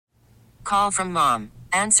Call from mom.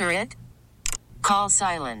 Answer it. Call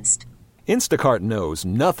silenced. Instacart knows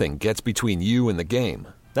nothing gets between you and the game.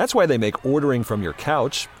 That's why they make ordering from your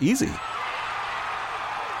couch easy.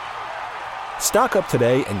 Stock up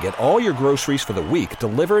today and get all your groceries for the week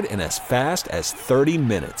delivered in as fast as 30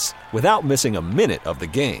 minutes without missing a minute of the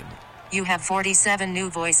game. You have 47 new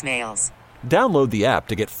voicemails. Download the app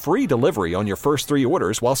to get free delivery on your first 3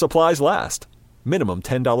 orders while supplies last. Minimum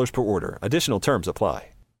 $10 per order. Additional terms apply.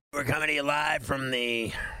 We're coming to you live from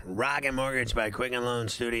the Rocket Mortgage by Quicken Loan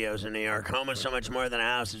Studios in New York. Home is so much more than a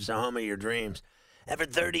house. It's the home of your dreams. And for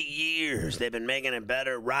 30 years, they've been making it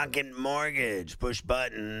better. Rocket Mortgage. Push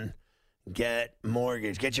button. Get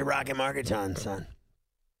mortgage. Get your Rocket Mortgage on, son.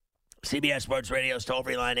 CBS Sports Radio's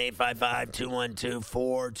toll-free line,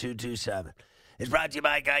 855-212-4227. It's brought to you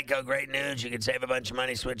by Geico. Great news. You can save a bunch of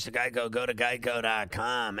money. Switch to Geico. Go to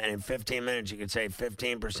geico.com. And in 15 minutes, you can save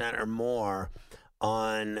 15% or more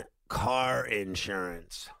on car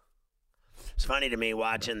insurance. It's funny to me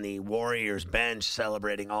watching the Warriors bench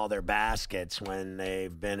celebrating all their baskets when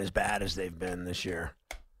they've been as bad as they've been this year.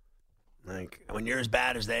 Like, when you're as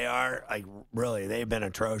bad as they are, like, really, they've been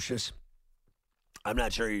atrocious. I'm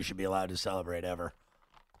not sure you should be allowed to celebrate ever.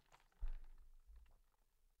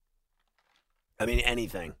 I mean,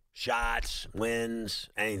 anything. Shots,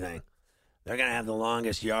 wins, anything. They're going to have the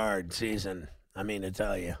longest yard season, I mean, to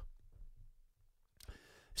tell you.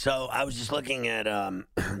 So I was just looking at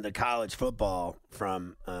the college football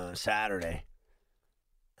from Saturday,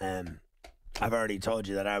 and I've already told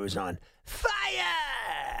you that I was on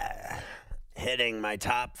fire, hitting my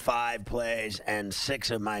top 5 plays and 6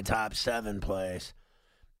 of my top 7 plays,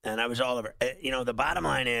 and I was all over. You know, the bottom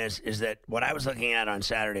line is that what I was looking at on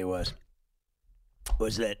Saturday was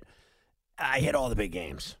that I hit all the big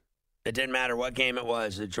games. It didn't matter what game it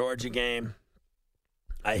was. The Georgia game,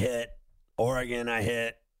 I hit. Oregon, I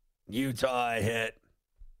hit. Utah, I hit.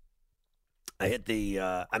 I hit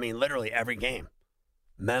literally every game.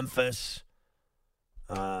 Memphis.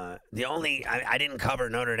 I didn't cover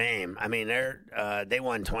Notre Dame. I mean, they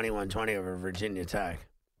won 21-20 over Virginia Tech.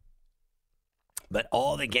 But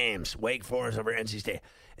all the games, Wake Forest over NC State.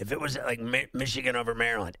 If it was like Michigan over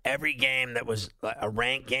Maryland, every game that was a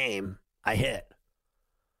ranked game, I hit.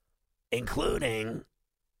 Including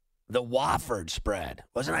the Wofford spread.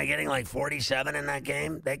 Wasn't I getting like 47 in that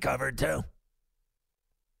game? They covered too.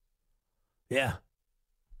 Yeah.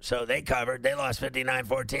 So they covered. They lost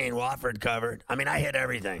 59-14. Wofford covered. I mean, I hit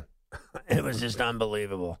everything. It was just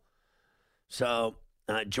unbelievable. So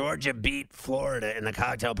Georgia beat Florida in the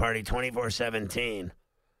cocktail party 24-17.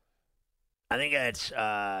 I think that's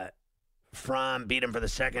Fromm beat him for the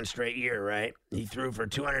second straight year, right? He threw for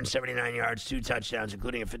 279 yards, 2 touchdowns,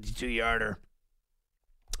 including a 52-yarder.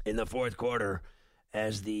 In the fourth quarter,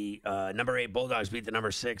 as the number 8 Bulldogs beat the number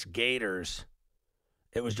 6 Gators.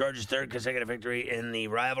 It was Georgia's 3rd consecutive victory in the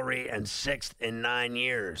rivalry and 6th in 9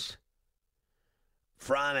 years.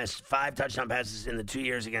 Fromm has 5 touchdown passes in the 2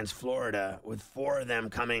 years against Florida, with 4 of them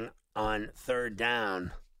coming on 3rd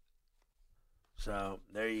down. So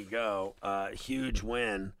there you go. Huge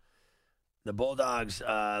win. The Bulldogs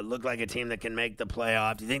look like a team that can make the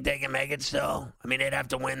playoff. Do you think they can make it still? I mean, they'd have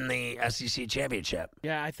to win the SEC championship.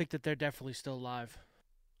 Yeah, I think that they're definitely still alive.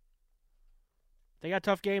 They got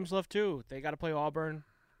tough games left, too. They got to play Auburn.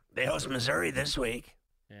 They host Missouri this week.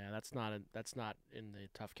 Yeah, that's not in the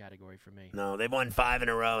tough category for me. No, they've won 5 in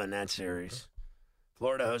a row in that series.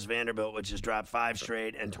 Florida hosts Vanderbilt, which has dropped 5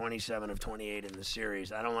 straight and 27 of 28 in the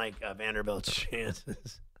series. I don't like Vanderbilt's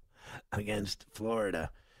chances against Florida.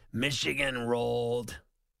 Michigan rolled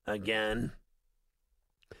again.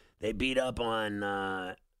 They beat up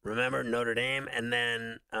on, remember, Notre Dame, and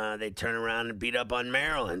then they turn around and beat up on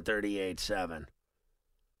Maryland 38-7.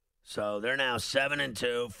 So they're now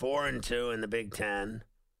 7-2, 4-2 in the Big Ten,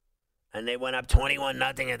 and they went up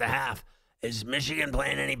 21-0 at the half. Is Michigan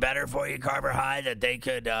playing any better for you, Carver High, that they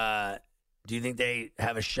could do you think they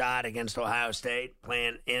have a shot against Ohio State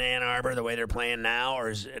playing in Ann Arbor the way they're playing now, or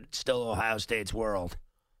is it still Ohio State's world?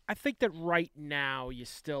 I think that right now you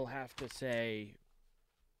still have to say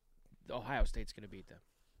Ohio State's going to beat them.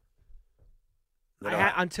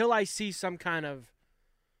 Until I see some kind of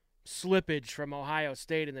slippage from Ohio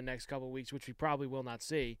State in the next couple of weeks, which we probably will not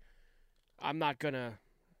see, I'm not going to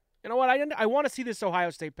 – you know what? I want to see this Ohio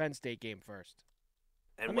State-Penn State game first.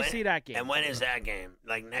 Let me see that game. And when is that game?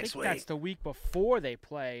 Like next week? That's the week before they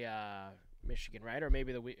play Michigan, right? Or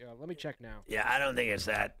maybe the week. Let me check now. Yeah, I don't think it's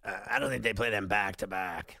that. I don't think they play them back to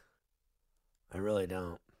back. I really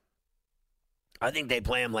don't. I think they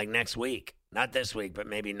play them like next week, not this week, but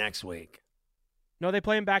maybe next week. No, they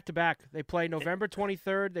play them back-to-back. They play November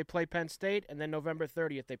 23rd, they play Penn State, and then November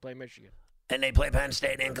 30th, they play Michigan. And they play Penn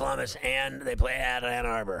State in Columbus, and they play at Ann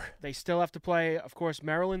Arbor. They still have to play, of course,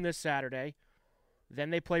 Maryland this Saturday.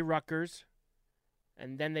 Then they play Rutgers,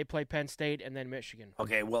 and then they play Penn State, and then Michigan.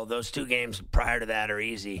 Okay, well, those 2 games prior to that are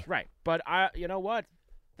easy. Right, but you know what?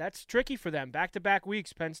 That's tricky for them. Back-to-back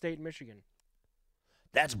weeks, Penn State and Michigan.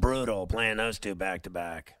 That's brutal, playing those 2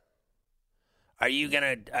 back-to-back. Are you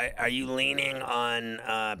leaning on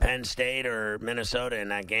Penn State or Minnesota in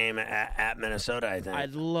that game at Minnesota, I think?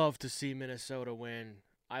 I'd love to see Minnesota win.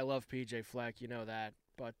 I love P.J. Fleck, you know that.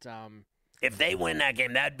 But if they win that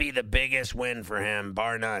game, that'd be the biggest win for him,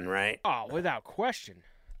 bar none, right? Oh, without question.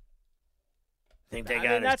 I think they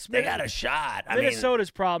got a shot. Minnesota's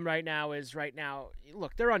problem right now,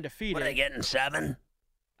 look, they're undefeated. What are they getting, 7?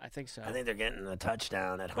 I think so. I think they're getting a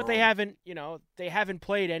touchdown at home. But they haven't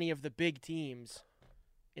played any of the big teams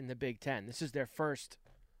in the Big Ten. This is their first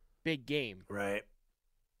big game. Right.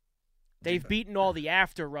 They've beaten all the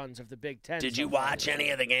after runs of the Big Ten. Did you watch any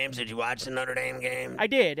of the games? Did you watch the Notre Dame game? I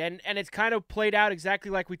did, and it's kind of played out exactly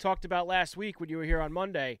like we talked about last week when you were here on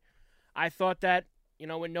Monday. I thought that,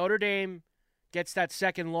 when Notre Dame gets that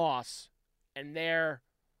second loss and their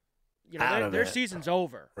season's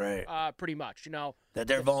over. Right. Pretty much, That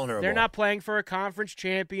they're vulnerable. They're not playing for a conference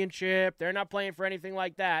championship. They're not playing for anything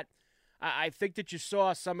like that. I think that you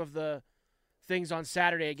saw some of the things on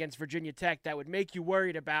Saturday against Virginia Tech that would make you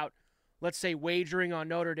worried about, let's say, wagering on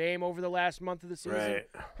Notre Dame over the last month of the season. Right.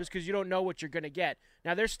 Just because you don't know what you're going to get.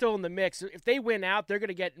 Now, they're still in the mix. If they win out, they're going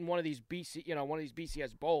to get in one of these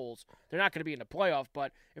BCS bowls. They're not going to be in the playoff,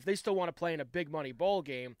 but if they still want to play in a big money bowl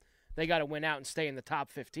game, they got to win out and stay in the top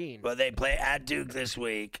 15. Well, they play at Duke this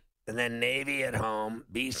week, and then Navy at home,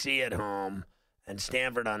 BC at home, and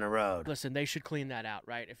Stanford on the road. Listen, they should clean that out,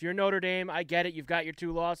 right? If you're Notre Dame, I get it. You've got your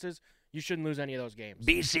 2 losses. You shouldn't lose any of those games.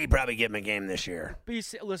 BC probably give them a game this year.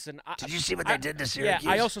 BC, listen. Did you see what they did to Syracuse? Yeah,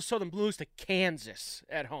 I also saw them lose to Kansas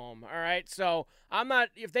at home, all right? So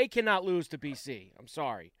if they cannot lose to BC, I'm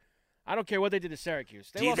sorry. I don't care what they did to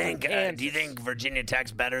Syracuse. Do you think Virginia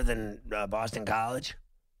Tech's better than Boston College?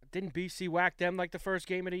 Didn't BC whack them like the first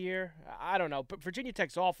game of the year? I don't know. But Virginia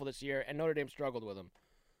Tech's awful this year, and Notre Dame struggled with them.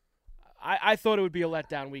 I thought it would be a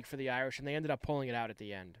letdown week for the Irish, and they ended up pulling it out at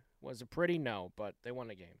the end. Was it pretty? No, but they won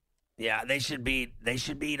the game. Yeah, they should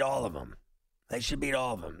beat all of them. They should beat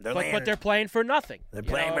all of them. But they're playing for nothing. They're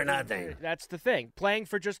playing for nothing. That's the thing. Playing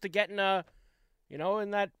for just to get in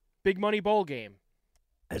in that big money bowl game.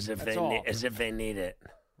 As if they need it.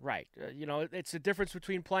 Right. It's the difference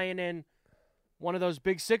between playing in one of those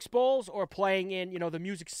Big Six bowls or playing in, the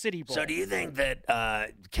Music City Bowl. So do you think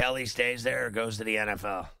that Kelly stays there or goes to the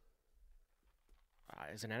NFL?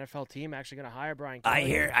 Is an NFL team actually going to hire Brian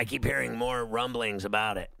Kelly? I keep hearing more rumblings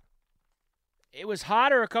about it. It was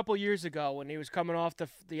hotter a couple years ago when he was coming off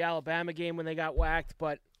the Alabama game when they got whacked,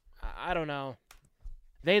 but I don't know.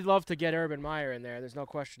 They'd love to get Urban Meyer in there. There's no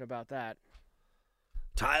question about that.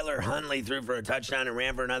 Tyler Huntley threw for a touchdown and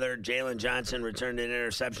ran for another. Jalen Johnson returned an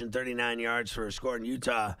interception, 39 yards for a score in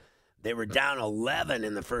Utah. They were down 11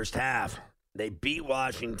 in the first half. They beat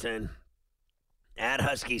Washington at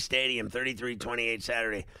Husky Stadium, 33-28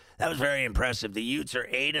 Saturday. That was very impressive. The Utes are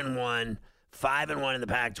 8-1, 5-1 in the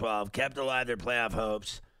Pac-12, kept alive their playoff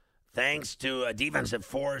hopes thanks to a defense that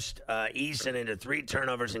forced Eason into 3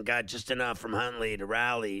 turnovers and got just enough from Huntley to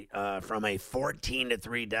rally from a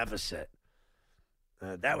 14-3 deficit.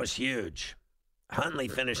 That was huge. Huntley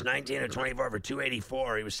finished 19 of 24 for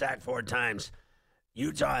 284. He was sacked 4 times.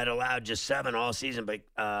 Utah had allowed just 7 all season, but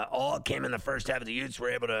all came in the first half. The Utes were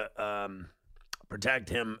able to protect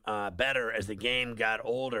him better as the game got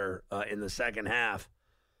older in the second half.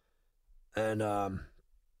 And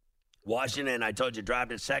Washington, I told you,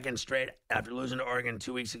 dropped its second straight after losing to Oregon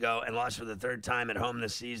 2 weeks ago and lost for the 3rd time at home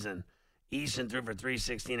this season. Easton threw for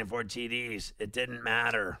 316 and 4 TDs. It didn't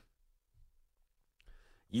matter.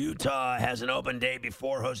 Utah has an open day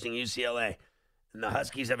before hosting UCLA. And the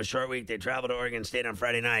Huskies have a short week. They travel to Oregon State on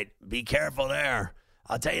Friday night. Be careful there.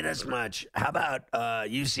 I'll tell you this much. How about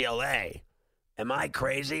UCLA? Am I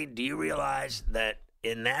crazy? Do you realize that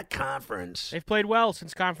in that conference, they've played well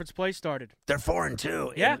since conference play started? They're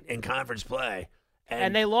 4-2 in conference play.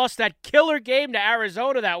 And they lost that killer game to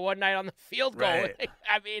Arizona that one night on the field goal. Right.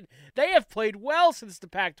 I mean, they have played well since the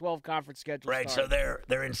Pac-12 conference schedule started. So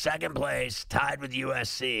they're in second place, tied with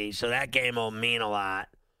USC. So that game will mean a lot.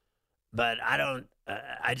 But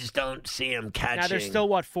I just don't see them catching. Now they're still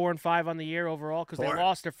 4-5 on the year overall because they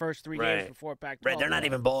lost their first 3 games before Pac-12. Right, they're not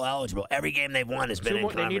even bowl eligible. Every game they've won has been in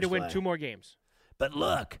conference They need to win play. 2 more games. But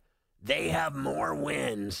look, they have more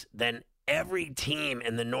wins than every team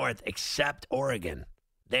in the North except Oregon.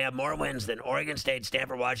 They have more wins than Oregon State,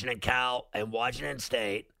 Stanford, Washington, Cal, and Washington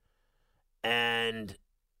State. And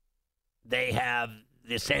they have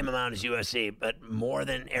the same amount as USC, but more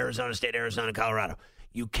than Arizona State, Arizona, Colorado.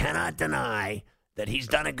 You cannot deny that he's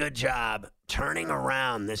done a good job turning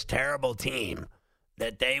around this terrible team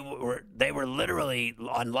that they were literally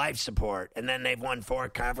on life support, and then they've won 4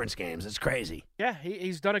 conference games. It's crazy. Yeah,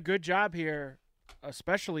 he's done a good job here,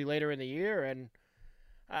 especially later in the year. And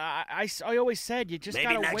I always said you just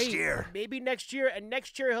got to wait. Maybe next year. And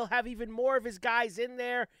next year he'll have even more of his guys in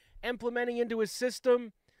there implementing into his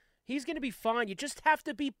system. He's going to be fine. You just have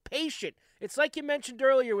to be patient. It's like you mentioned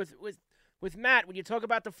earlier with Matt when you talk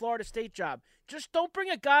about the Florida State job. Just don't bring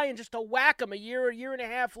a guy in just to whack him a year and a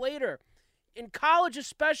half later. In college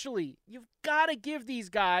especially, you've got to give these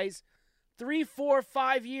guys 3, 4,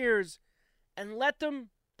 5 years and let them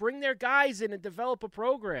bring their guys in and develop a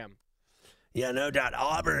program. Yeah, no doubt.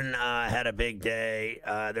 Auburn had a big day.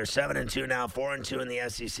 They're 7-2 now, 4-2 in the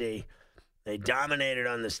SEC. They dominated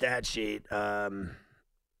on the stat sheet.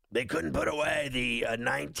 They couldn't put away the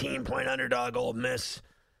 19-point underdog Ole Miss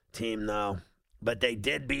team, though. But they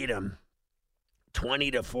did beat them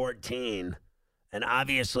 20-14. And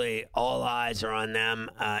obviously, all eyes are on them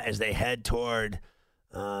as they head toward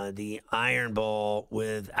the Iron Bowl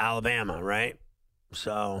with Alabama, right?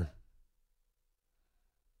 So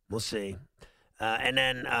we'll see. And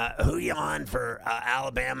then who you on for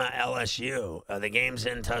Alabama LSU? The game's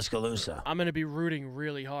in Tuscaloosa. I'm going to be rooting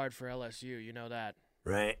really hard for LSU. You know that.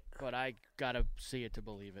 Right. But I got to see it to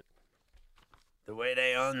believe it. The way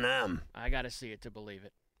they own them. I got to see it to believe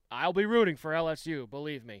it. I'll be rooting for LSU,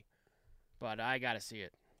 believe me. But I got to see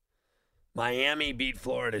it. Miami beat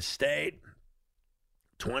Florida State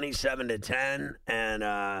 27-10. And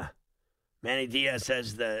Manny Diaz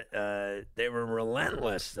says that they were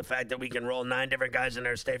relentless. The fact that we can roll 9 different guys in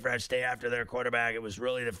their state fresh day after their quarterback, it was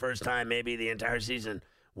really the first time maybe the entire season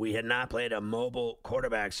we had not played a mobile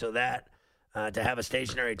quarterback. So that to have a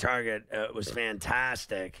stationary target was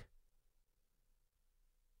fantastic.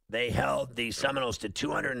 They held the Seminoles to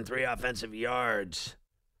 203 offensive yards.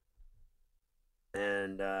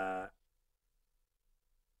 And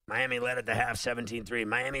Miami led at the half 17-3.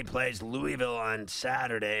 Miami plays Louisville on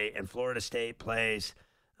Saturday, and Florida State plays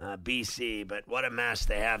BC. But what a mess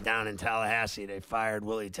they have down in Tallahassee. They fired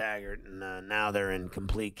Willie Taggart, and now they're in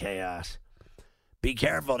complete chaos. Be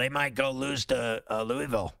careful. They might go lose to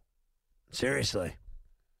Louisville. Seriously.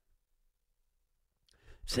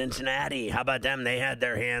 Cincinnati, how about them? They had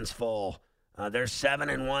their hands full. They're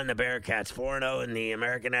 7-1, the Bearcats, 4-0 in the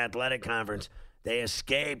American Athletic Conference. They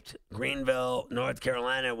escaped Greenville, North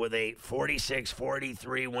Carolina, with a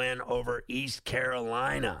 46-43 win over East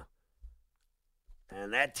Carolina.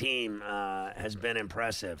 And that team has been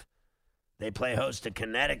impressive. They play host to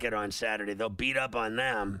Connecticut on Saturday. They'll beat up on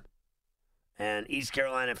them. And East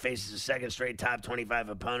Carolina faces a second straight top 25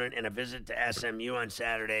 opponent and a visit to SMU on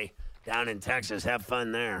Saturday down in Texas. Have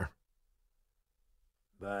fun there.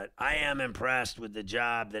 But I am impressed with the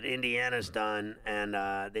job that Indiana's done, and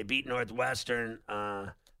they beat Northwestern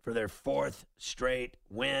for their 4th straight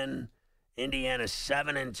win. Indiana's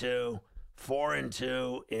 7-2,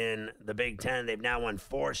 4-2 in the Big Ten. They've now won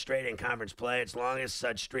 4 straight in conference play. It's longest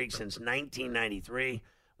such streak since 1993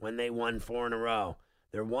 when they won 4 in a row.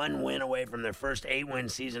 They're 1 win away from their first 8-win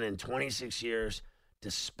season in 26 years,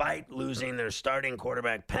 despite losing their starting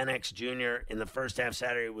quarterback Penix Jr. in the first half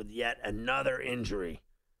Saturday with yet another injury.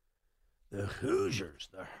 The Hoosiers,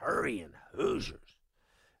 the hurrying Hoosiers.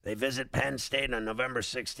 They visit Penn State on November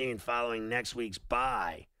 16th following next week's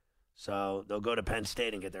bye. So they'll go to Penn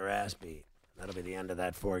State and get their ass beat. That'll be the end of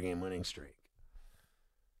that 4-game winning streak.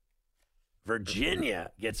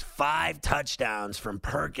 Virginia gets 5 touchdowns from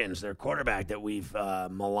Perkins, their quarterback that we've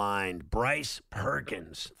maligned. Bryce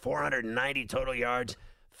Perkins, 490 total yards,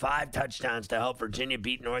 5 touchdowns to help Virginia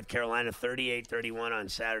beat North Carolina 38-31 on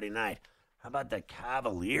Saturday night. How about the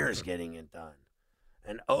Cavaliers getting it done?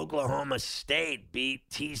 And Oklahoma State beat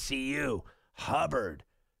TCU.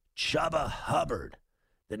 Chubba Hubbard,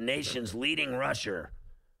 the nation's leading rusher.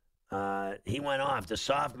 He went off, the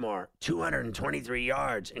sophomore, 223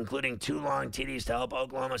 yards, including 2 long TDs to help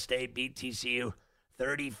Oklahoma State beat TCU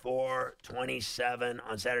 34-27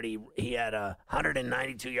 on Saturday. He had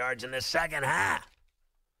 192 yards in the second half.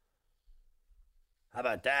 How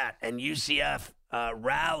about that? And UCF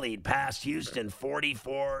rallied past Houston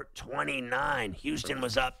 44-29. Houston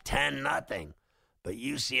was up 10-0, but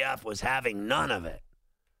UCF was having none of it.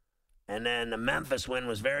 And then the Memphis win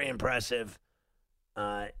was very impressive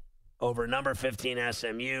over number 15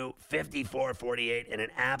 SMU, 54-48, in an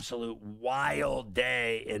absolute wild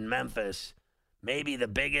day in Memphis. Maybe the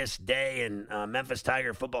biggest day in Memphis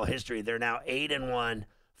Tiger football history. They're now 8-1,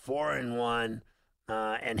 4-1,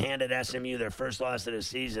 and handed SMU their first loss of the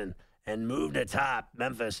season and moved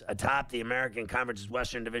Memphis atop the American Conference's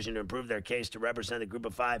Western Division to improve their case to represent the Group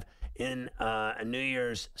of Five in a New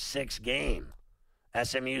Year's Six game.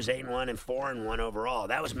 SMU's 8-1 and 4-1 overall.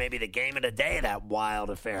 That was maybe the game of the day, that wild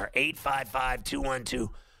affair.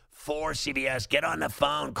 855-212-4CBS. Get on the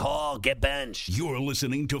phone, call, get benched. You're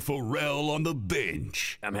listening to Pharrell on the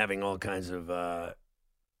Bench. I'm having all kinds of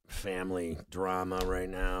family drama right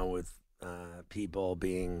now with people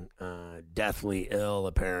being deathly ill,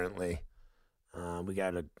 apparently. We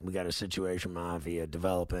got a situation, Mafia,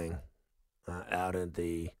 developing out at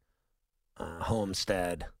the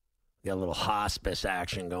homestead. We got a little hospice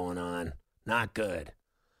action going on. Not good.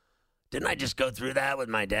 Didn't I just go through that with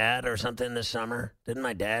my dad or something this summer? Didn't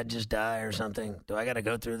my dad just die or something? Do I got to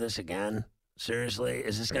go through this again? Seriously?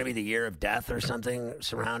 Is this going to be the year of death or something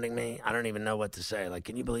surrounding me? I don't even know what to say. Like,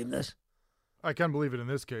 can you believe this? I can believe it in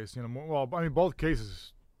this case. Well, I mean, both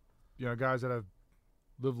cases, guys that have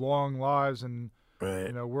lived long lives and,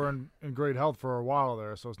 right. We're in great health for a while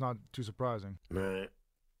there, so it's not too surprising. Right.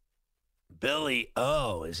 Billy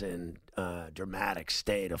O is in a dramatic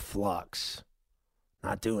state of flux,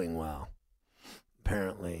 not doing well.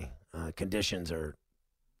 Apparently, conditions are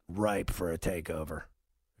ripe for a takeover.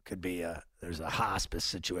 Could be there's a hospice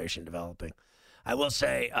situation developing. I will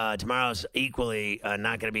say tomorrow's equally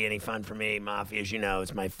not going to be any fun for me, Mafia. As you know,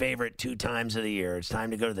 it's my favorite 2 times of the year. It's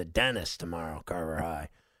time to go to the dentist tomorrow, Carver High.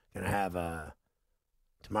 Going to have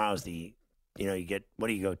tomorrow's the, you get, what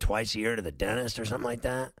do you go, twice a year to the dentist or something like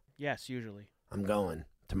that? Yes, usually. I'm going.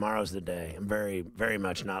 Tomorrow's the day. I'm very, very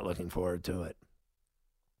much not looking forward to it.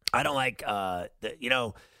 I don't like,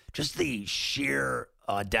 just the sheer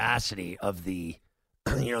audacity of the,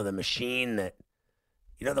 the machine that,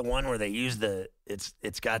 the one where they use it's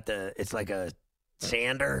like a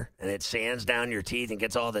sander and it sands down your teeth and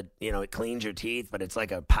gets all the, it cleans your teeth, but it's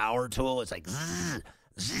like a power tool. It's like, zzz,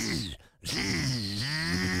 zzz, zzz, zzz.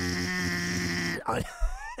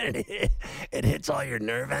 It hits all your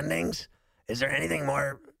nerve endings. Is there anything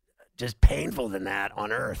more just painful than that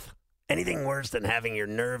on earth? Anything worse than having your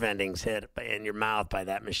nerve endings hit in your mouth by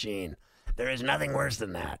that machine? There is nothing worse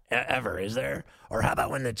than that, ever, is there? Or how about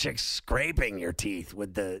when the chick's scraping your teeth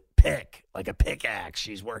with the pick, like a pickaxe?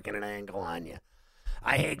 She's working an angle on you.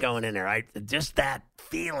 I hate going in there. Just that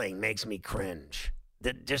feeling makes me cringe.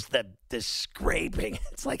 The scraping,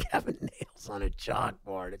 it's like having nails on a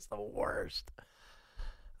chalkboard. It's the worst.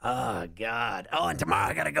 Oh, God. Oh, and tomorrow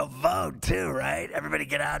I got to go vote, too, right? Everybody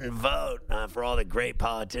get out and vote for all the great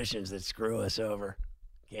politicians that screw us over.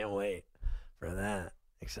 Can't wait for that.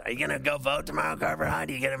 Are you going to go vote tomorrow, Carver High?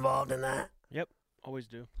 Do you get involved in that? Yep, always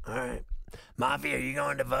do. All right. Mafia, are you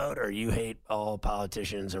going to vote, or you hate all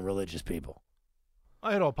politicians and religious people?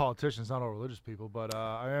 I hate all politicians, not all religious people, but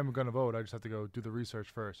I am going to vote. I just have to go do the research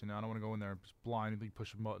first. I don't want to go in there just blindly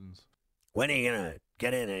pushing buttons. When are you going to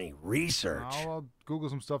get in any research? I'll Google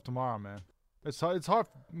some stuff tomorrow, man. It's hard,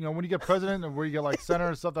 when you get president and where you get like senator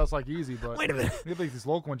and stuff, that's like easy. But wait a minute, you get like these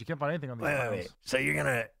local ones, you can't find anything on these. Wait. So you're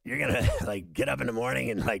gonna like get up in the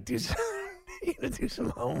morning and like do some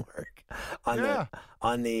homework on the.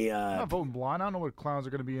 I'm not voting blind. I don't know what clowns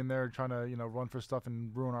are gonna be in there trying to run for stuff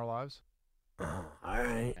and ruin our lives. Oh, all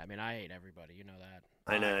right. I mean, I hate everybody. You know that.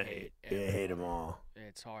 I know. You hate them all.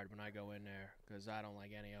 It's hard when I go in there because I don't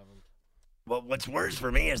like any of them. Well, what's worse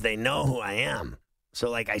for me is they know who I am. So,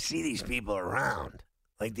 like, I see these people around,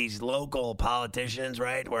 like these local politicians,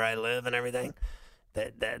 right, where I live and everything.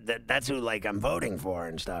 That's who, like, I'm voting for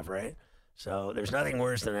and stuff, right? So there's nothing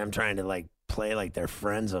worse than them trying to, like, play like they're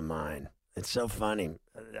friends of mine. It's so funny.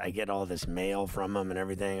 I get all this mail from them and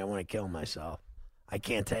everything. I want to kill myself. I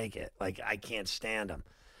can't take it. Like, I can't stand them.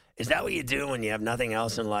 Is that what you do when you have nothing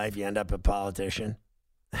else in life? You end up a politician?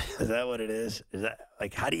 Is that what it is? Is that,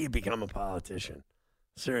 like, how do you become a politician?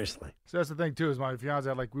 Seriously. So that's the thing, too, is my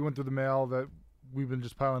fiance, like, we went through the mail that we've been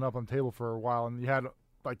just piling up on the table for a while, and you had,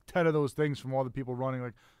 like, 10 of those things from all the people running,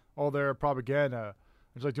 like, all their propaganda.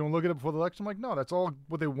 It's like, do you want to look at it before the election? I'm like, no, that's all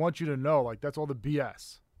what they want you to know. Like, that's all the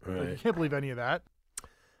BS. Right. Like, you can't believe any of that.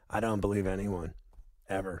 I don't believe anyone,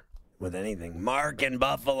 ever, with anything. Mark in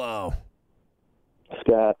Buffalo.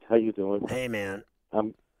 Scott, how you doing? Hey, man.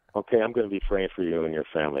 Okay, I'm going to be praying for you and your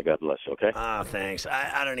family. God bless you, okay? Oh, thanks.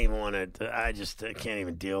 I don't even want to. I just can't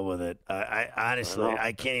even deal with it. I honestly,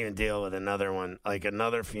 I can't even deal with another one, like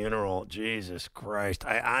another funeral. Jesus Christ.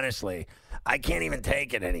 I can't even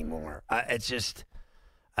take it anymore. It's just,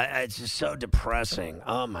 It's just so depressing.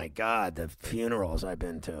 Oh, my God, the funerals I've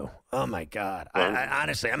been to. Oh, my God.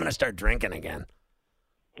 Honestly, I'm going to start drinking again.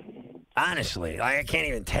 Honestly, I can't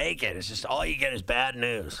even take it. It's just all you get is bad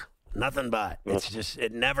news. Nothing but. It's just,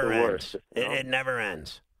 it never ends. It never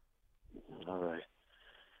ends. All right.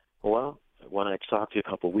 Well, when I talked to you a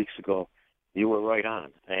couple of weeks ago, you were right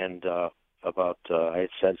on. And about, I had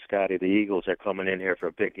said, Scotty, the Eagles are coming in here for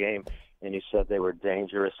a big game. And you said they were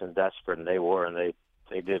dangerous and desperate, and they were, and they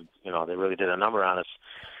did, they really did a number on us.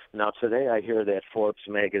 Now, today I hear that Forbes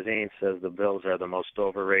magazine says the Bills are the most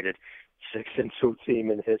overrated 6-2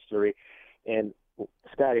 team in history. And,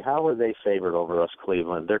 Scotty, how are they favored over us,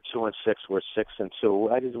 Cleveland? They're 2-6, we're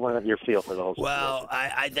 6-2. I just wanted your feel for the whole situation. Well,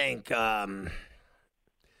 I think,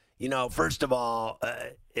 first of all,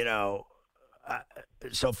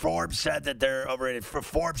 so Forbes said that they're overrated.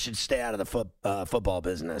 Forbes should stay out of the football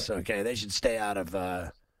business, okay? They should stay out of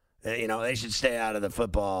they should stay out of the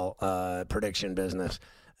football prediction business.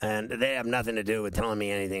 And they have nothing to do with telling me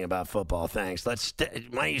anything about football. Thanks. Why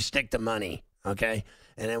don't you stick to money, okay?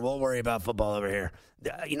 And then we'll worry about football over here.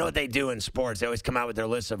 You know what they do in sports? They always come out with their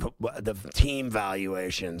list of the team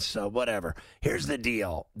valuations. So whatever. Here's the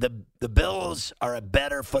deal. The Bills are a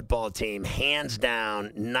better football team, hands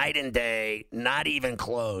down, night and day, not even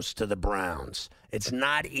close to the Browns. It's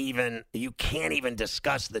not even – you can't even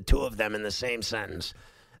discuss the two of them in the same sentence.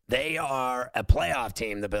 They are a playoff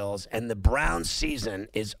team, the Bills, and the Browns' season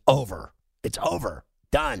is over. It's over.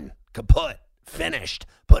 Done. Kaput. Finished.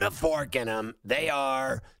 Put a fork in them. They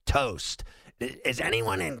are toast. Is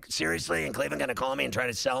anyone seriously in Cleveland going to call me and try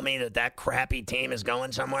to sell me that crappy team is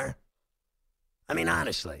going somewhere? I mean,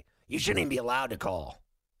 honestly, you shouldn't even be allowed to call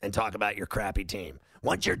and talk about your crappy team.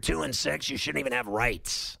 Once you're 2-6, you shouldn't even have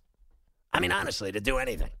rights. I mean, honestly, to do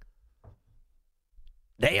anything.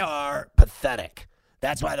 They are pathetic.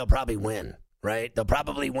 That's why they'll probably win, right? They'll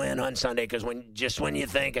probably win on Sunday because when you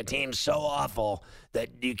think a team's so awful that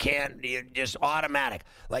you're just automatic.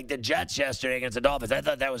 Like the Jets yesterday against the Dolphins, I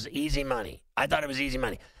thought that was easy money. I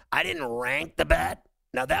didn't rank the bet.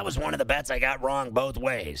 Now, that was one of the bets I got wrong both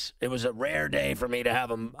ways. It was a rare day for me to have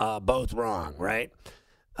them both wrong, right?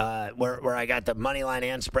 Where I got the money line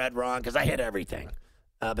and spread wrong because I hit everything.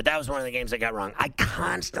 But that was one of the games I got wrong. I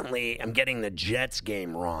constantly am getting the Jets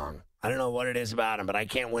game wrong. I don't know what it is about them, but I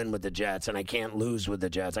can't win with the Jets, and I can't lose with the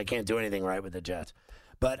Jets. I can't do anything right with the Jets.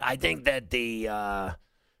 But I think that the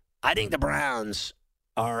Browns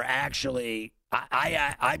are actually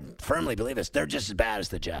I firmly believe this. They're just as bad as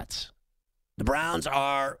the Jets. The Browns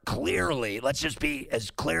are clearly, let's just be as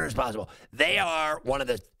clear as possible. They are one of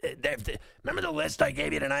the remember the list I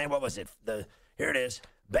gave you tonight? What was it? Here it is.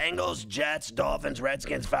 Bengals, Jets, Dolphins,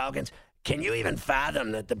 Redskins, Falcons. Can you even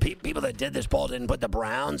fathom that the people that did this poll didn't put the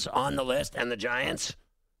Browns on the list and the Giants?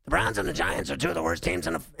 The Browns and the Giants are two of the worst teams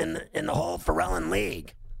in the whole Pharrellan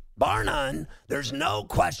League. Bar none, there's no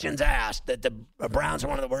questions asked that the Browns are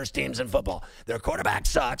one of the worst teams in football. Their quarterback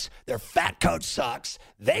sucks. Their fat coach sucks.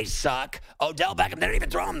 They suck. Odell Beckham, they don't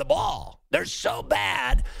even throw him the ball. They're so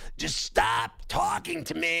bad. Just stop talking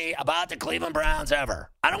to me about the Cleveland Browns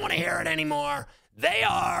ever. I don't want to hear it anymore. They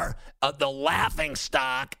are the laughing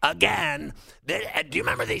stock again. Do you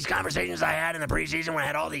remember these conversations I had in the preseason when I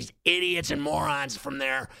had all these idiots and morons from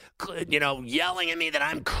there, yelling at me that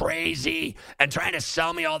I'm crazy and trying to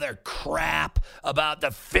sell me all their crap about the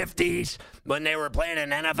 50s when they were playing in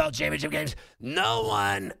NFL championship games? No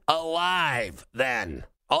one alive then.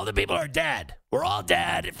 All the people are dead. We're all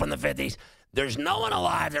dead from the 50s. There's no one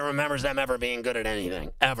alive that remembers them ever being good at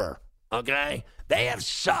anything, ever. Okay? They have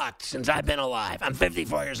sucked since I've been alive. I'm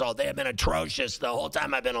 54 years old. They have been atrocious the whole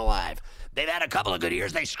time I've been alive. They've had a couple of good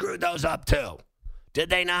years. They screwed those up, too. Did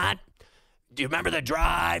they not? Do you remember the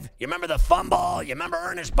drive? You remember the fumble? You remember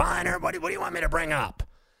Ernest Biner? What do you want me to bring up?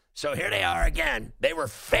 So here they are again. They were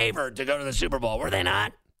favored to go to the Super Bowl, were they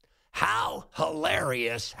not? How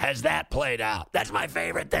hilarious has that played out? That's my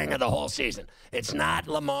favorite thing of the whole season. It's not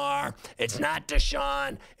Lamar. It's not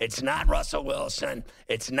Deshaun. It's not Russell Wilson.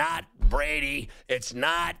 It's not Brady. It's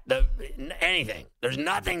not anything. There's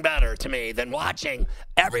nothing better to me than watching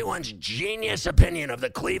everyone's genius opinion of the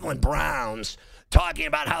Cleveland Browns talking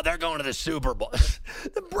about how they're going to the Super Bowl.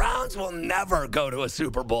 The Browns will never go to a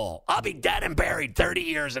Super Bowl. I'll be dead and buried 30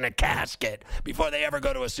 years in a casket before they ever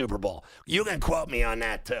go to a Super Bowl. You can quote me on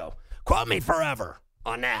that, too. Quote me forever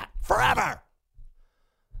on that. Forever.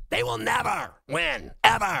 They will never win,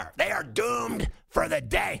 ever. They are doomed for the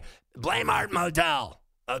day. Blame Art Modell,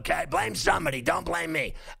 okay? Blame somebody. Don't blame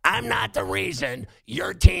me. I'm not the reason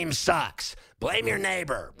your team sucks. Blame your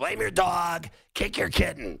neighbor. Blame your dog. Kick your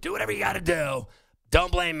kitten. Do whatever you got to do.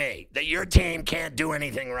 Don't blame me that your team can't do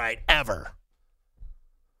anything right, ever.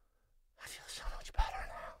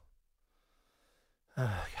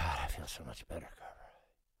 Oh, God, I feel so much better, Carver.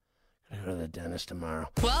 Gotta go to the dentist tomorrow.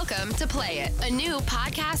 Welcome to Play It, a new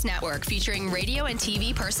podcast network featuring radio and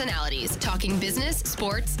TV personalities talking business,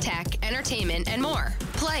 sports, tech, entertainment, and more.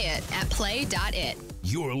 Play it at play.it.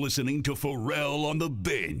 You're listening to Pharrell on the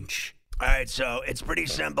Bench. All right, so it's pretty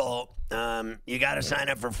simple. You got to sign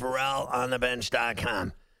up for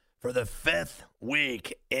PharrellOnTheBench.com. For the 5th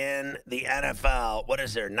week in the NFL, what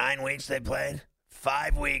is there, 9 weeks they played?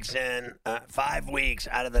 5 weeks in, 5 weeks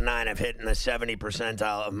out of the 9, I've hit in the 70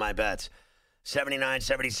 percentile of my bets. 79,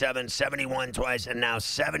 77, 71 twice, and now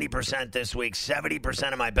 70% this week.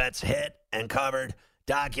 70% of my bets hit and covered,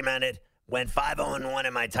 documented. Went 5-0-1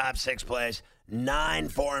 in my top 6 plays. 9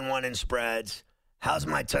 4-1 in spreads. How's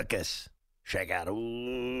my tuchus? Shake out.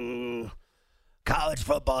 Ooh. College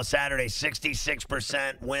football Saturday,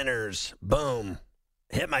 66% winners. Boom.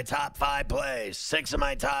 Hit my top 5 plays, 6 of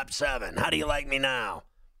my top 7. How do you like me now?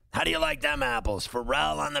 How do you like them apples?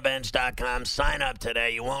 PharrellOnTheBench.com. Sign up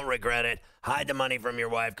today. You won't regret it. Hide the money from your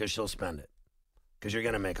wife because she'll spend it. Because you're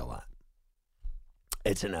going to make a lot.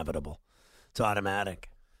 It's inevitable. It's automatic.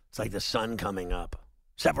 It's like the sun coming up.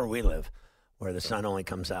 Except where we live, where the sun only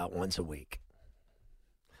comes out once a week.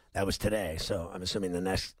 That was today, so I'm assuming the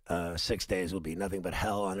next 6 days will be nothing but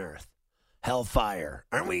hell on earth. Hellfire.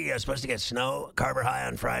 Aren't we supposed to get snow, Carver High,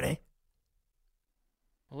 on Friday?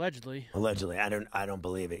 Allegedly. Allegedly. I don't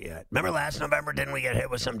believe it yet. Remember last November, didn't we get hit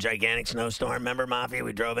with some gigantic snowstorm? Remember, Mafia?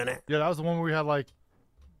 We drove in it? Yeah, that was the one where we had like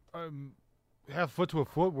half foot to a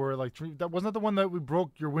foot where like that wasn't that the one that we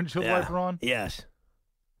broke your windshield wiper on? Yes.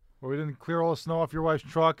 Where we didn't clear all the snow off your wife's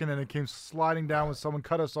truck and then it came sliding down when someone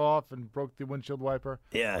cut us off and broke the windshield wiper.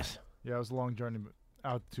 Yes. Yeah, it was a long journey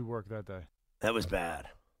out to work that day. That was bad.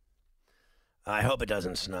 I hope it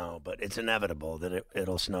doesn't snow, but it's inevitable that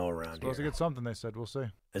it'll snow around Supposed to here. get something, they said. We'll see.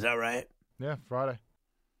 Is that right? Yeah, Friday.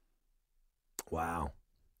 Wow.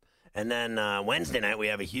 And then Wednesday night we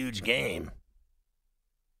have a huge game.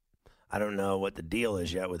 I don't know what the deal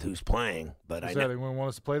is yet with who's playing, but I know they want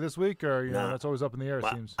us to play this week, or you know that's always up in the air.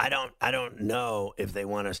 Well, It seems. I don't know if they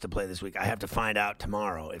want us to play this week. I have to find out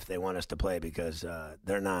tomorrow if they want us to play because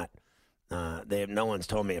they're not. No one's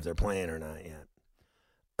told me if they're playing or not yet.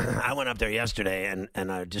 I went up there yesterday,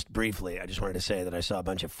 and just briefly, I just wanted to say that I saw a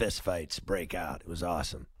bunch of fist fights break out. It was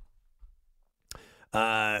awesome.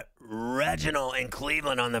 Reginald in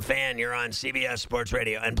Cleveland on the Fan. You're on CBS Sports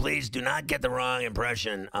Radio. And please do not get the wrong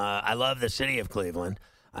impression. I love the city of Cleveland.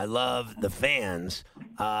 I love the fans.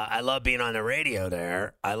 I love being on the radio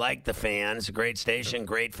there. I like the fans. Great station,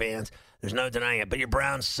 great fans. There's no denying it. But your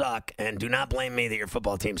Browns suck, and do not blame me that your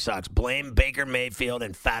football team sucks. Blame Baker Mayfield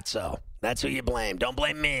and Fatso. That's who you blame. Don't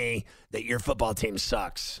blame me that your football team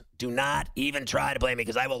sucks. Do not even try to blame me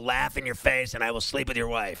because I will laugh in your face and I will sleep with your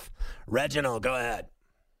wife. Reginald, go ahead.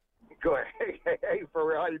 Go ahead. Hey,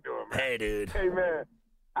 Pharrell, how you doing, man? Hey, dude. Hey, man,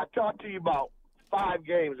 I talked to you about 5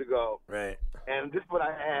 games ago. Right. And this is what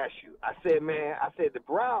I asked you. I said, the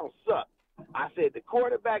Browns suck. I said, the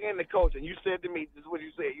quarterback and the coach, and you said to me, this is what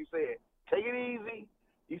you said. You said, take it easy.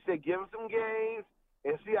 You said, give them some games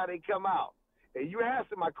and see how they come out. And you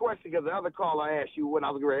answered my question because the other call I asked you when I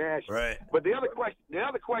was going to ask you. Right. But the other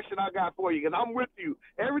question I got for you, because I'm with you,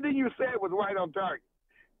 everything you said was right on target.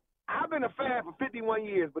 I've been a fan for 51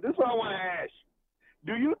 years, but this is what I want to ask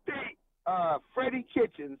you. Do you think Freddie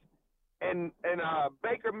Kitchens and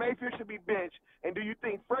Baker Mayfield should be benched, and do you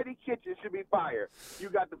think Freddie Kitchens should be fired? You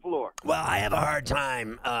got the floor. Well, I have a hard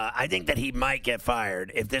time. I think that he might get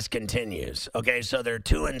fired if this continues. Okay, so they're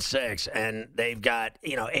 2-6, and they've got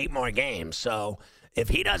 8 more games. So if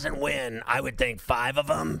he doesn't win, I would think 5 of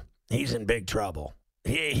them, he's in big trouble.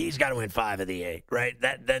 He's got to win 5 of the 8, right?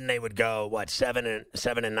 Then they would go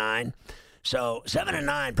 7-9. So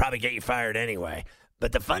 7-9 probably get you fired anyway.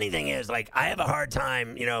 But the funny thing is, I have a hard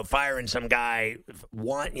time, firing some guy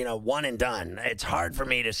one and done. It's hard for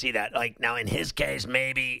me to see that. Now in his case,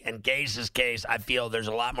 maybe, in Gase's case, I feel there's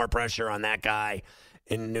a lot more pressure on that guy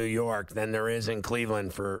in New York than there is in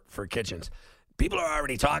Cleveland for Kitchens. People are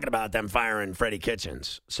already talking about them firing Freddie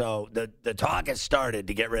Kitchens. So the talk has started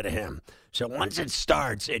to get rid of him. So once it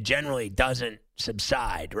starts, it generally doesn't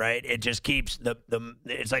subside, right? It just keeps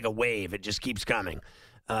it's like a wave. It just keeps coming.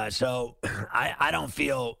 So I don't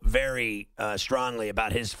feel very strongly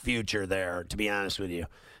about his future there, to be honest with you.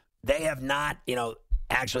 They have not,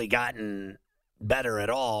 actually gotten better at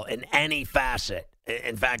all in any facet.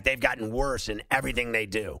 In fact, they've gotten worse in everything they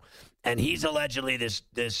do. And he's allegedly this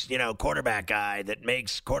quarterback guy that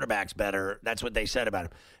makes quarterbacks better. That's what they said about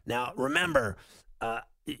him. Now, remember,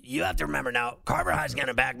 you have to remember now, Carver High's going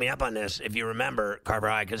to back me up on this, if you remember, Carver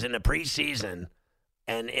High, because in the preseason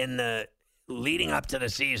and in the leading up to the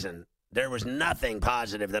season, there was nothing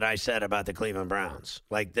positive that I said about the Cleveland Browns.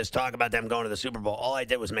 Like this talk about them going to the Super Bowl, all I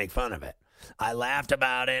did was make fun of it. I laughed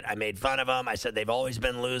about it. I made fun of them. I said they've always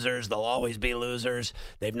been losers. They'll always be losers.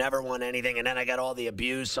 They've never won anything. And then I got all the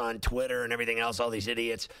abuse on Twitter and everything else, all these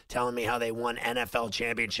idiots telling me how they won NFL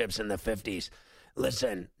championships in the 50s.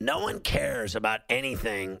 Listen, no one cares about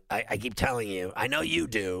anything. I keep telling you. I know you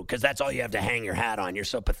do, because that's all you have to hang your hat on. You're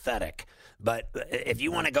so pathetic. But if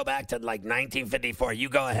you want to go back to like 1954, you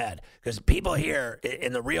go ahead. Because people here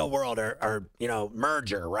in the real world are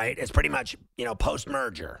merger, right? It's pretty much,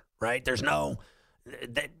 post-merger, right? There's no,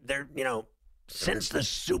 since the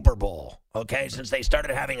Super Bowl, okay, since they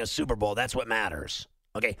started having a Super Bowl, that's what matters.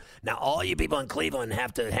 Okay, now all you people in Cleveland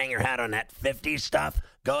have to hang your hat on that 50s stuff.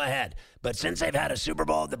 Go ahead. But since they've had a Super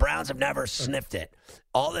Bowl, the Browns have never sniffed it.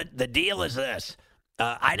 The deal is this.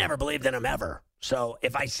 I never believed in them ever. So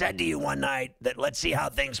if I said to you one night that let's see how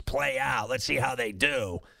things play out, let's see how they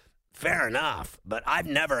do, fair enough. But I've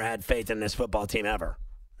never had faith in this football team ever.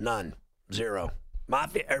 None. Zero.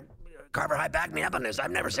 Carver High, back me up on this.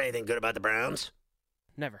 I've never said anything good about the Browns.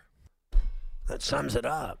 Never. That sums it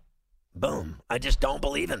up. Boom. I just don't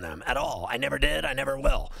believe in them at all. I never did. I never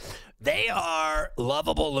will. They are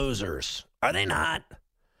lovable losers. Are they not?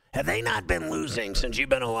 Have they not been losing since you've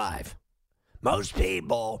been alive? Most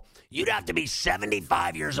people, you'd have to be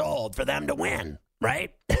 75 years old for them to win,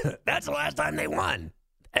 right? That's the last time they won.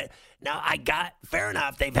 Now, fair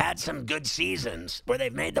enough, they've had some good seasons where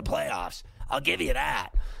they've made the playoffs. I'll give you that.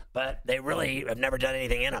 But they really have never done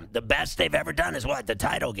anything in them. The best they've ever done is what? The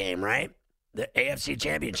title game, right? The AFC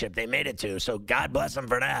Championship they made it to, so God bless them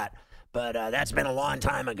for that. But that's been a long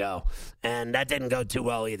time ago, and that didn't go too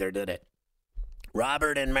well either, did it?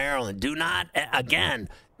 Robert in Maryland, do not, again,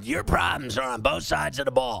 your problems are on both sides of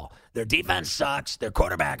the ball. Their defense sucks. Their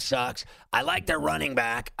quarterback sucks. I like their running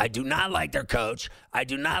back. I do not like their coach. I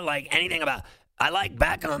do not like anything about I like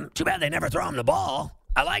Beckham. Too bad they never throw him the ball.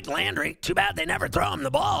 I like Landry. Too bad they never throw him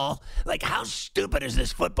the ball. Like, how stupid is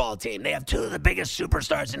this football team? They have two of the biggest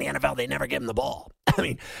superstars in the NFL. They never give them the ball. I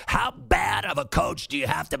mean, how bad of a coach do you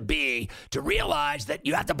have to be to realize that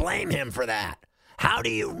you have to blame him for that? How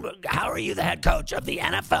are you the head coach of the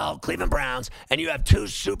NFL, Cleveland Browns, and you have two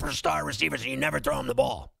superstar receivers and you never throw them the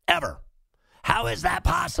ball? Ever. How is that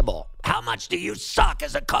possible? How much do you suck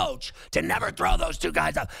as a coach to never throw those two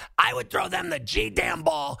guys up? I would throw them the G-damn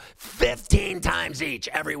ball 15 times each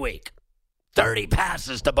every week. 30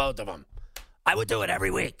 passes to both of them. I would do it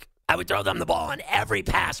every week. I would throw them the ball on every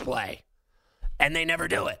pass play. And they never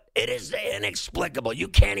do it. It is inexplicable. You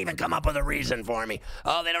can't even come up with a reason for me.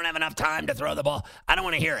 Oh, they don't have enough time to throw the ball. I don't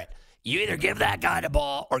want to hear it. You either give that guy the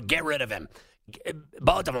ball or get rid of him.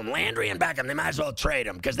 Both of them, Landry and Beckham, they might as well trade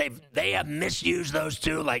them because they have misused those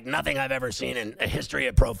two like nothing I've ever seen in a history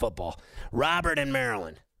of pro football. Robert in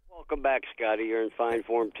Maryland. Welcome back, Scotty. You're in fine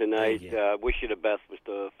form tonight. Wish you the best with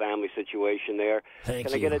the family situation there. Thank you.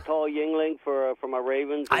 Can I get a tall Yingling for my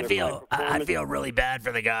Ravens? I feel really bad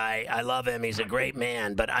for the guy. I love him. He's a great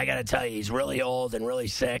man, but I got to tell you, he's really old and really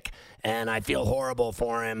sick, and I feel horrible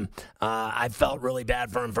for him. I felt really bad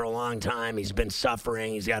for him for a long time. He's been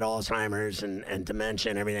suffering. He's got Alzheimer's and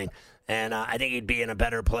dementia and everything. And I think he'd be in a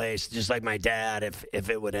better place, just like my dad, if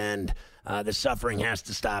it would end. The suffering has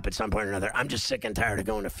to stop at some point or another. I'm just sick and tired of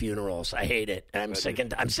going to funerals. I hate it. I'm sick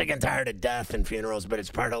and tired of death and funerals, but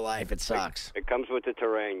it's part of life. It sucks. It comes with the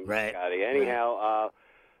terrain, right? Scotty. Anyhow,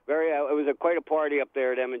 it was quite a party up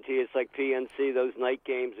there at M&T. It's like PNC, those night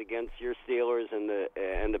games against your Steelers and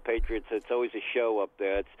the Patriots. It's always a show up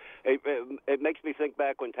there. It makes me think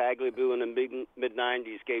back when Tagliabue in the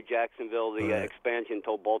mid-'90s gave Jacksonville the expansion,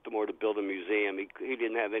 told Baltimore to build a museum. He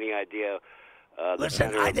didn't have any idea.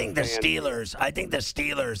 Listen, I think the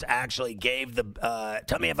Steelers actually gave the.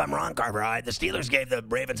 Tell me if I'm wrong, Carver. The Steelers gave the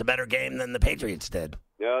Ravens a better game than the Patriots did.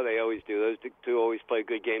 No, they always do. Those two always play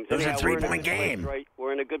good games. It was a 3-point game.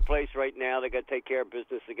 We're in a good place right now. They got to take care of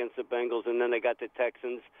business against the Bengals, and then they got the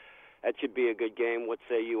Texans. That should be a good game. What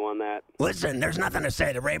say you on that? Listen, there's nothing to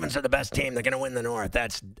say. The Ravens are the best team. They're going to win the North.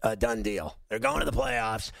 That's a done deal. They're going to the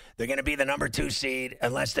playoffs. They're going to be the number 2 seed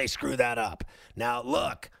unless they screw that up. Now,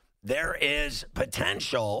 look. There is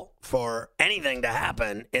potential for anything to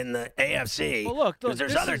happen in the AFC. Well, look, because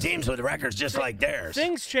there's other teams with records just like theirs.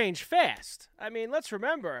 Things change fast. I mean, let's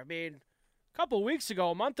remember. A couple of weeks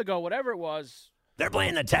ago, a month ago, whatever it was. They're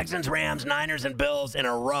playing the Texans, Rams, Niners, and Bills in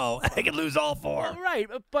a row. They could lose all 4. Well, right,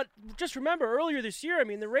 but just remember earlier this year,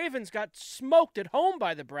 the Ravens got smoked at home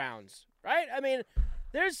by the Browns, right?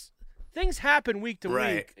 There's things happen week to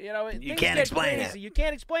week. You can't explain it. You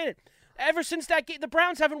can't explain it. Ever since that game, the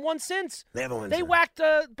Browns haven't won since. They haven't won They since. whacked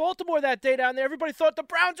Baltimore that day down there. Everybody thought the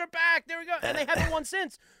Browns are back. There we go. And they haven't won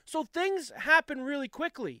since. So things happen really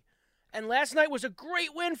quickly. And last night was a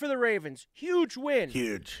great win for the Ravens. Huge win.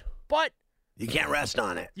 Huge. But you can't rest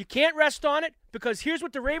on it. You can't rest on it because here's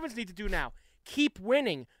what the Ravens need to do now. Keep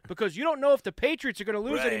winning because you don't know if the Patriots are going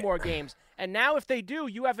to lose any more games. And now if they do,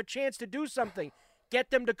 you have a chance to do something.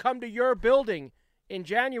 Get them to come to your building in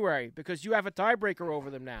January because you have a tiebreaker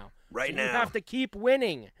over them now. Right so now. You have to keep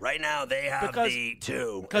winning. Right now they have the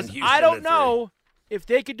 2. Because I don't know if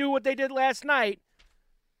they could do what they did last night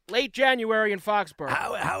late January in Foxborough.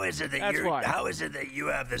 How is it that you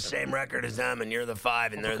have the same record as them and you're the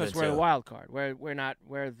 5 and they're the 2? Because we're the wild card. We're not.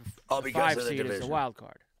 We're the because 5 of the seed division. is the wild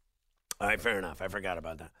card. All right, fair enough. I forgot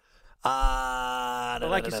about that. But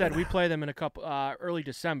like you said, we play them in a couple early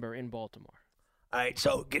December in Baltimore. All right,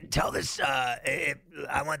 so tell this.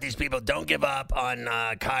 I want these people. Don't give up on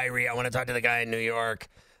Kyrie. I want to talk to the guy in New York,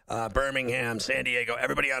 Birmingham, San Diego.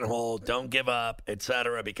 Everybody on hold. Don't give up,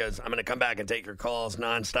 etc. Because I'm going to come back and take your calls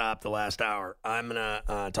nonstop the last hour. I'm going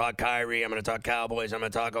to talk Kyrie. I'm going to talk Cowboys. I'm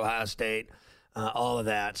going to talk Ohio State. All of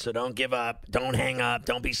that. So don't give up. Don't hang up.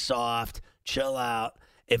 Don't be soft. Chill out.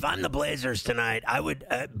 If I'm the Blazers tonight, I would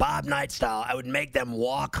Bob Knight style. I would make them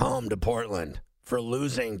walk home to Portland for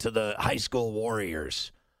losing to the high school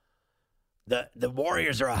Warriors. The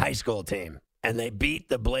Warriors are a high school team, and they beat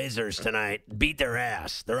the Blazers tonight, beat their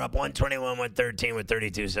ass. They're up 121-113 with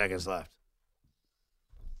 32 seconds left.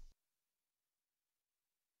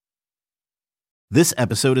 This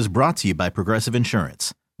episode is brought to you by Progressive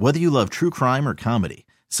Insurance. Whether you love true crime or comedy,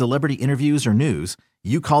 celebrity interviews or news,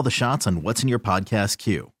 you call the shots on what's in your podcast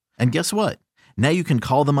queue. And guess what? Now you can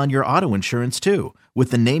call them on your auto insurance too with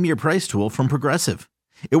the Name Your Price tool from Progressive.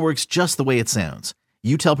 It works just the way it sounds.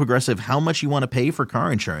 You tell Progressive how much you want to pay for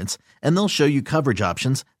car insurance, and they'll show you coverage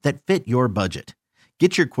options that fit your budget.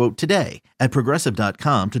 Get your quote today at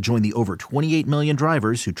Progressive.com to join the over 28 million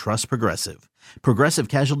drivers who trust Progressive. Progressive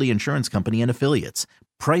Casualty Insurance Company and Affiliates.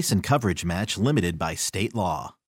 Price and coverage match limited by state law.